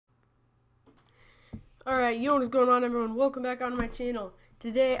Alright, yo, what's going on, everyone? Welcome back onto my channel.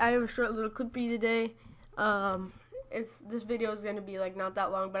 Today, I have a short little clip for you today. This video is going to be, like, not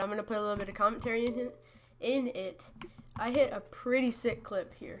that long, but I'm going to put a little bit of commentary in it. I hit a pretty sick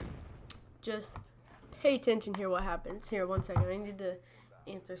clip here. Just pay attention here what happens. Here, one second. I need to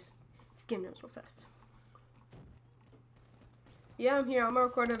answer skim notes real fast. Yeah, I'm here. I'm going to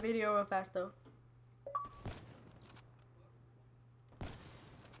record a video real fast, though.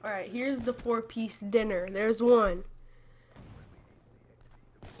 Alright, here's the 4-piece dinner. There's 1.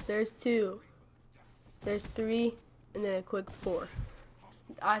 There's 2. There's 3. And then a quick 4.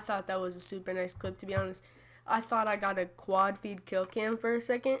 I thought that was a super nice clip, to be honest. I thought I got a quad feed kill cam for a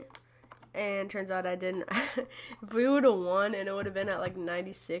second. And turns out I didn't. If we would have won and it would have been at like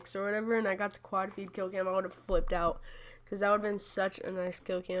 96 or whatever, and I got the quad feed kill cam, I would have flipped out. Because that would have been such a nice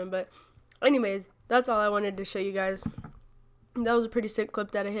kill cam. But anyways, that's all I wanted to show you guys. That was a pretty sick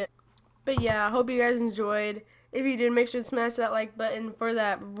clip that I hit. But yeah, I hope you guys enjoyed. If you did, make sure to smash that like button for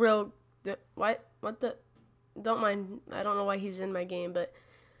that real... What the... Don't mind. I don't know why he's in my game, but...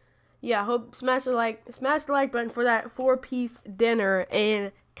 Yeah, hope smash the like button for that 4-piece dinner,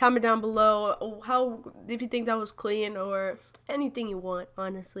 and comment down below if you think that was clean or anything you want,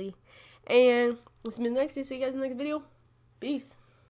 honestly. And let's see you guys in the next video. Peace.